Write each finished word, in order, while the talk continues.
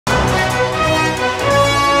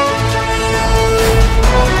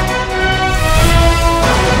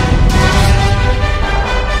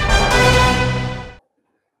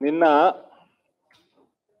నిన్న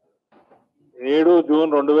 7 June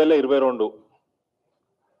 2022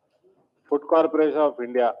 food corporation of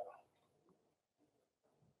India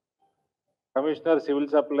commissioner civil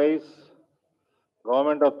supplies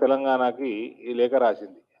government of తెలంగాణకి ఈ లేఖ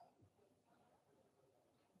రాసింది.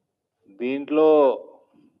 దీంట్లో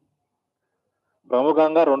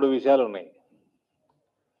ప్రముఖంగా 2 విషయాలు ఉన్నాయి.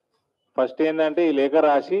 ఫస్ట్ ఏంటంటే ఈ లేఖ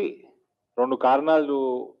రాసి 2 కారణాలు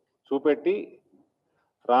చూపెట్టి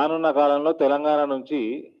రానున్న కాలంలో తెలంగాణ నుంచి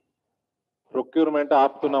ప్రొక్యూర్మెంట్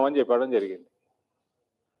ఆపుతున్నామని చెప్పడం జరిగింది.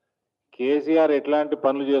 కేసీఆర్ ఎట్లాంటి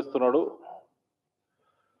పనులు చేస్తున్నాడు,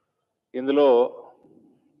 ఇందులో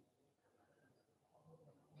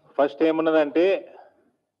first ఏమున్నదంటే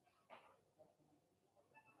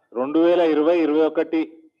 2020-21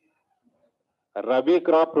 rabi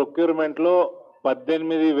crop ప్రొక్యూర్మెంట్లో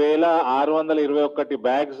 18,621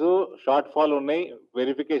 bags short fall ఉన్నాయి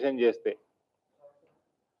వెరిఫికేషన్ చేస్తే.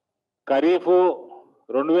 ఖరీఫ్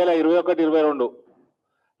 2021-22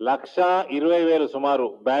 1,20,000 సుమారు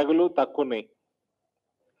బ్యాగులు తక్కువ ఉన్నాయి.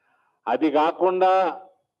 అది కాకుండా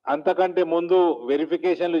అంతకంటే ముందు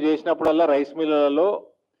వెరిఫికేషన్లు చేసినప్పుడల్లా రైస్ మిల్లులలో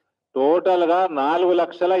టోటల్గా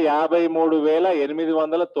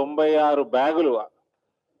 4,53,896 బ్యాగులు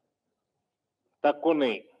తక్కువ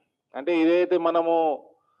ఉన్నాయి. అంటే ఇదైతే మనము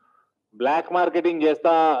బ్లాక్ మార్కెటింగ్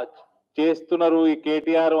చేస్తున్నారు ఈ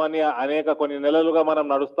కేటీఆర్ అని అనేక కొన్ని నెలలుగా మనం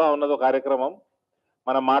నడుస్తూ ఉన్నదో కార్యక్రమం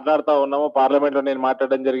మనం మాట్లాడుతూ ఉన్నాము. పార్లమెంట్లో నేను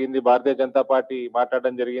మాట్లాడడం జరిగింది, భారతీయ జనతా పార్టీ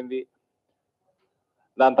మాట్లాడడం జరిగింది.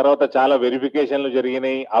 దాని తర్వాత చాలా వెరిఫికేషన్లు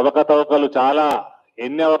జరిగినాయి. అవకతవకలు చాలా,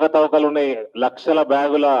 ఎన్ని అవకతవకలు ఉన్నాయి, లక్షల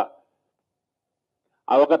బ్యాగుల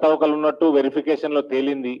అవకతవకలు ఉన్నట్టు వెరిఫికేషన్లో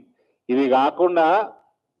తేలింది. ఇది కాకుండా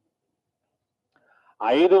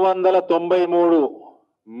 593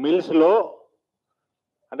 మిల్స్లో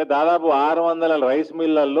అంటే దాదాపు 600 రైస్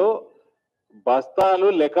మిల్లల్లో బస్తాలు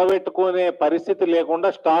లెక్క పెట్టుకునే పరిస్థితి లేకుండా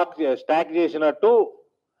స్టాక్ చేసినట్టు,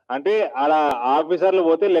 అంటే అలా ఆఫీసర్లు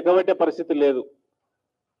పోతే లెక్క పెట్టే పరిస్థితి లేదు.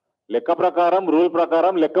 లెక్క ప్రకారం రూల్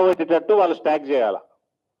ప్రకారం లెక్క పెట్టేటట్టు వాళ్ళు స్టాక్ చేయాల,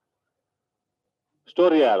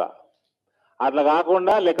 స్టోర్ చేయాల. అట్లా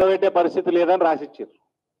కాకుండా లెక్క పెట్టే పరిస్థితి లేదని రాసిచ్చారు.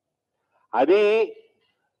 అది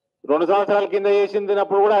 2 సంవత్సరాల కింద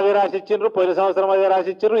చేసినప్పుడు కూడా అదే రాసిచ్చిండ్రు, పోయిన సంవత్సరం అదే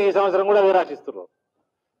రాసిచ్చారు, ఈ సంవత్సరం కూడా అదే రాసిస్తున్నారు.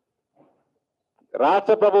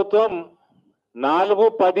 రాష్ట్ర ప్రభుత్వం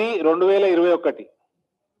 4/10/2021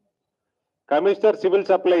 కమిషనర్ సివిల్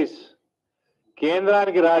సప్లైస్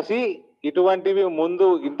కేంద్రానికి రాసి ఇటువంటివి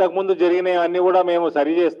ఇంతకు ముందు జరిగినవన్నీ కూడా మేము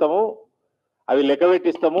సరి చేస్తాము, అవి లెక్క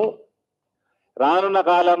పెట్టిస్తాము, రానున్న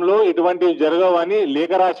కాలంలో ఇటువంటివి జరగవని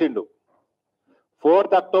లేఖ రాసిండు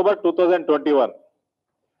 4th October 2021.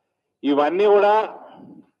 ఇవన్నీ కూడా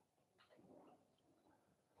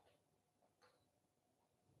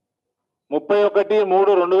 (31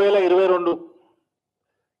 3 2022)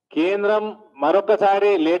 కేంద్రం మరొకసారి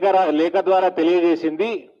లేఖ ద్వారా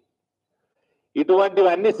తెలియజేసింది,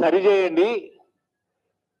 ఇటువంటివన్నీ సరిచేయండి,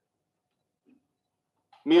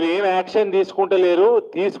 మీరు ఏం యాక్షన్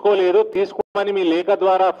తీసుకోమని మీ లేఖ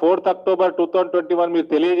ద్వారా 4th October 2021 మీరు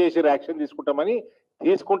తెలియజేసి యాక్షన్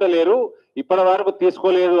తీసుకుంటలేరు, ఇప్పటి వరకు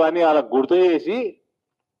తీసుకోలేదు అని అలా గుర్తు చేసి,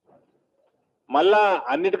 మళ్ళా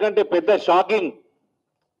అన్నిటికంటే పెద్ద షాకింగ్,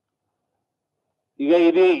 ఇక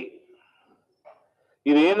ఇది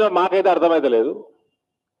ఏందో మాకైతే అర్థమైతలేదు.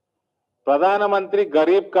 ప్రధానమంత్రి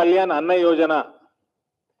గరీబ్ కళ్యాణ్ అన్న యోజన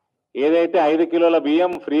ఏదైతే 5 కిలోల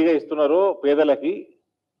బియ్యం ఫ్రీగా ఇస్తున్నారో పేదలకి,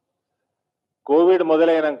 కోవిడ్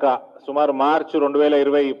మొదలైనాక సుమారు మార్చి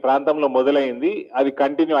 2020 ప్రాంతంలో మొదలైంది. అది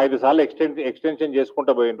కంటిన్యూ 5 సార్లు ఎక్స్టెన్షన్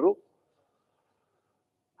చేసుకుంటూ పోయినరు.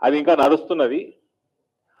 అది ఇంకా నడుస్తున్నది.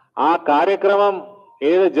 ఆ కార్యక్రమం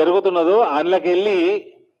ఏదో జరుగుతున్నదో అందులోకెళ్ళి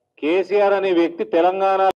కేసీఆర్ అనే వ్యక్తి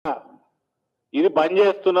తెలంగాణ ఇది బంద్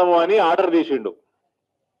చేస్తున్నాము అని ఆర్డర్ తీసిండు.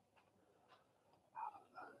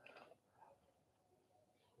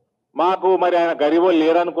 మాకు మరి ఆయన గరీబోళ్ళు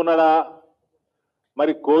లేరనుకున్నాడా,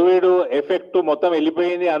 మరి కోవిడ్ ఎఫెక్ట్ మొత్తం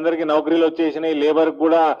వెళ్ళిపోయింది, అందరికీ నౌకరీలు వచ్చేసినాయి, లేబర్కి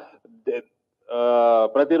కూడా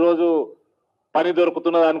ప్రతిరోజు పని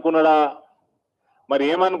దొరుకుతున్నది అనుకున్నాడా, మరి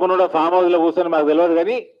ఏమనుకున్నాడో ఫామ్ హౌస్లో కూర్చొని మాకు తెలియదు.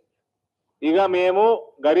 కానీ ఇక మేము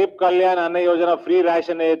గరీబ్ కళ్యాణ్ అన్న యోజన ఫ్రీ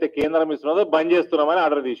రేషన్ ఏదైతే కేంద్రం ఇస్తున్నదో బంద్ చేస్తున్నామని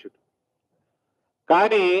ఆర్డర్ తీసిండు.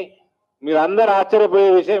 కానీ మీరు అందరు ఆశ్చర్యపోయే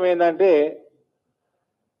విషయం ఏంటంటే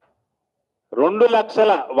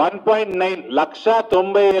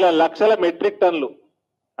 1,90,00,000 మెట్రిక్ టన్నులు,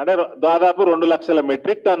 అంటే దాదాపు 2 లక్షల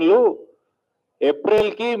మెట్రిక్ టన్నులు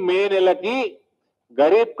ఏప్రిల్కి మే నెలకి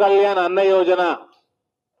గరీబ్ కళ్యాణ్ అన్న యోజన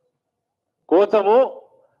కోసము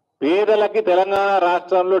పేదలకి తెలంగాణ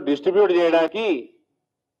రాష్ట్రంలో డిస్ట్రిబ్యూట్ చేయడానికి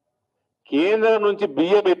కేంద్రం నుంచి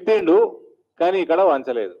బియ్యం ఎత్తిండు, కానీ ఇక్కడ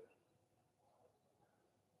వంచలేదు.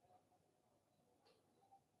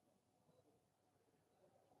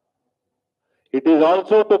 It is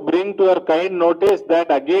also to bring to your kind notice that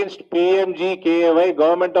against PMGKY,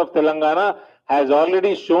 Government of Telangana has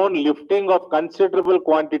already shown lifting of considerable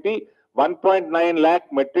quantity, 1.9 lakh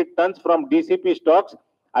metric tons from DCP stocks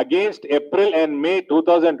against April and May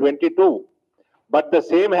 2022. But the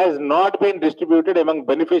same has not been distributed among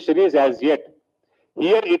beneficiaries as yet.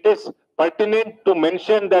 Here it is pertinent to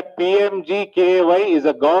mention that PMGKY is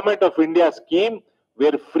a Government of India scheme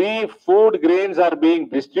where free food grains are being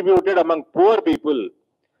distributed among poor people.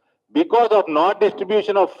 Because of not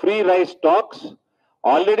distribution of free rice stocks,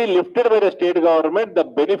 already lifted by the state government, the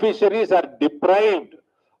beneficiaries are deprived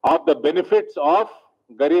of the benefits of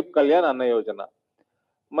Garib Kalyan Anna Yojana.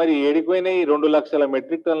 మరి ఏడికి పోయినాయి 2 లక్షల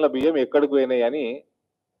metric టన్నుల బియ్యం ఎక్కడికి పోయినాయి అని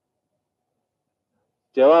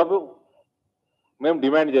జవాబు మేము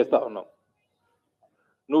డిమాండ్ చేస్తా ఉన్నాం.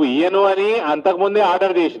 నువ్వు ఇయ్యను అని అంతకుముందే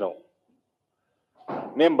ఆర్డర్ చేసినావు.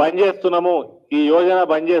 మేము బంద్ చేస్తున్నాము, ఈ యోజన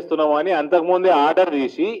బంద్ చేస్తున్నాము అని అంతకుముందే ఆర్డర్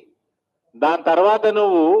చేసి దాని తర్వాత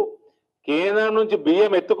నువ్వు కేంద్రం నుంచి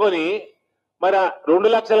బియ్యం ఎత్తుకొని మరి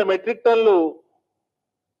 2 లక్షల మెట్రిక్ టన్నులు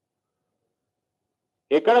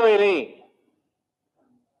ఎక్కడ పోయినాయి?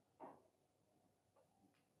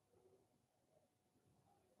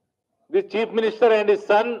 The Chief Minister and his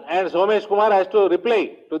son and Somesh Kumar has to reply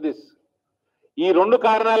to this. ఈ 2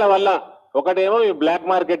 కారణాల వల్ల ఒకటేమో ఈ బ్లాక్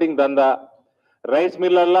మార్కెటింగ్ దందా, రైస్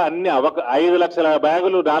మిల్లర్ల అన్ని 5 లక్షల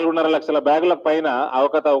బ్యాగులు 4.5 లక్షల బ్యాగుల పైన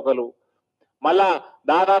అవకతవకలు, మళ్ళా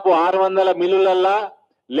దాదాపు 600 మిల్లులల్లా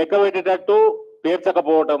లెక్క పెట్టేటట్టు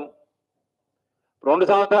పేర్చకపోవటం, 2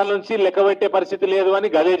 సంవత్సరాల నుంచి లెక్క పెట్టే పరిస్థితి లేదు అని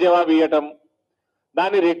గదే జవాబు ఇవ్వటం,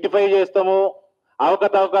 దాన్ని రెక్టిఫై చేస్తాము,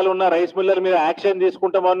 అవకతవకలు ఉన్న రైస్ మిల్లర్ మీద యాక్షన్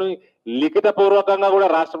తీసుకుంటామని లిఖితపూర్వకంగా కూడా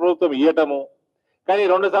రాష్ట్ర ప్రభుత్వం ఇవ్వటము, కానీ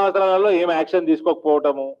 2 సంవత్సరాలలో ఏం యాక్షన్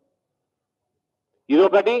తీసుకోకపోవటము,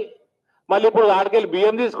 ఇదొకటి. మళ్ళీ ఇప్పుడు ఆడికెళ్ళి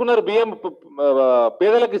బియ్యం తీసుకున్నారు, బియ్యం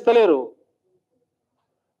పేదలకు ఇస్తలేరు,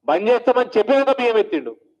 బంద్ చేస్తామని చెప్పినాక బియ్యం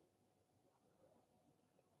ఎత్తిండు.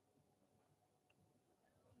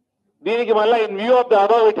 దీనికి మళ్ళా in view of the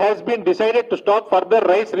above it has been decided to stop further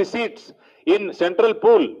rice receipts in central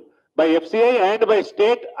pool by FCI and by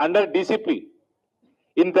state under DCP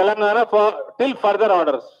in Telangana till further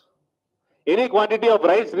orders. Any quantity of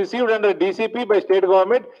rice received under DCP by state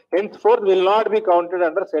government henceforth will not be counted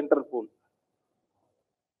under central pool.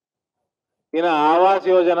 In Awas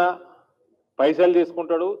Yojana, paisal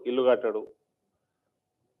తీసుకుంటాడు, ఇల్లు కట్టడు.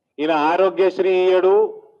 ఈయన ఆరోగ్యశ్రీ ఇయ్యడు,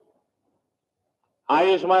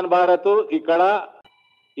 ఆయుష్మాన్ భారత్ ఇక్కడ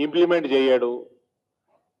implement చేయడు.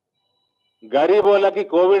 గరీబోళ్ళకి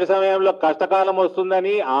Covid సమయంలో కష్టకాలం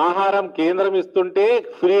వస్తుందని ఆహారం కేంద్రం ఇస్తుంటే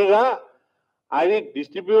ఫ్రీగా అది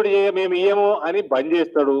డిస్ట్రిబ్యూట్ మేము ఇయ్యము అని బంద్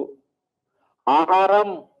చేస్తాడు. ఆహారం,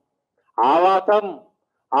 ఆవాసం,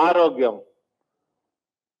 ఆరోగ్యం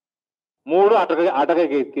 3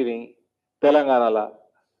 అటకెక్కిని తెలంగాణలో.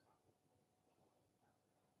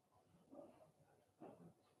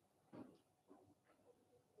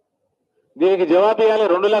 దీనికి జవాబు ఇవ్వాలి.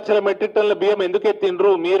 2 లక్షల మెట్రిక్ టన్నుల బియ్యం ఎందుకు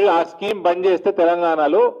ఎత్తిండ్రు? మీరు ఆ స్కీమ్ బంద్ చేస్తే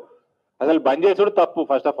తెలంగాణలో అసలు బంద్ చేసుడు తప్పు.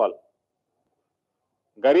 ఫస్ట్ ఆఫ్ ఆల్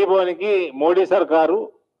గరీబోనికి మోడీ సర్కారు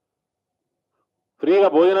ఫ్రీగా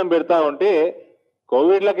భోజనం పెడతా ఉంటే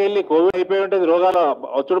కోవిడ్లోకి వెళ్ళి కోవిడ్ అయిపోయి ఉంటుంది, రోగాలు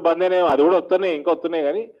వచ్చుడు బంద్ అయినాయి, అది కూడా వస్తున్నాయి, ఇంకా వస్తున్నాయి.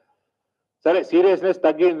 కానీ సరే సీరియస్నెస్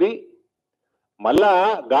తగ్గింది, మళ్ళా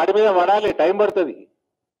గాడి మీద పడాలి, టైం పడుతుంది.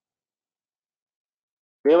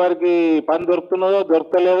 ఎవరికి పని దొరుకుతున్నదో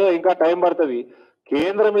దొరకలేదో ఇంకా టైం పడుతుంది.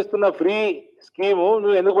 కేంద్రం ఇస్తున్న ఫ్రీ స్కీము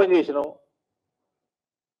నువ్వు ఎందుకు బంద్ చేసినావు?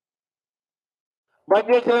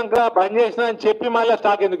 బంద్ చేసినా అని చెప్పి మళ్ళీ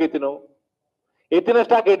స్టాక్ ఎందుకు ఎత్తినావు? ఎత్తిన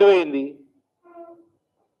స్టాక్ ఎటు పోయింది?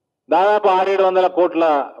 దాదాపు 600-700 కోట్ల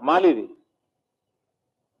మాలిది.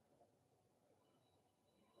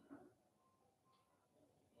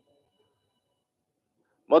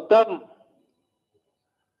 మొత్తం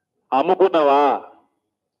అమ్ముకున్నావా?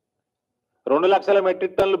 2 లక్షల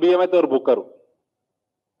మెట్రిక్ టన్నులు బియ్యం అయితే ఎవరు బుక్కరు.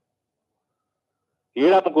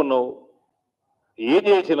 ఏడమ్ముకున్నావు, ఏం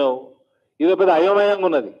చేసినావు? ఇది పెద్ద అయోమయంగా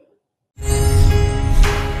ఉన్నది.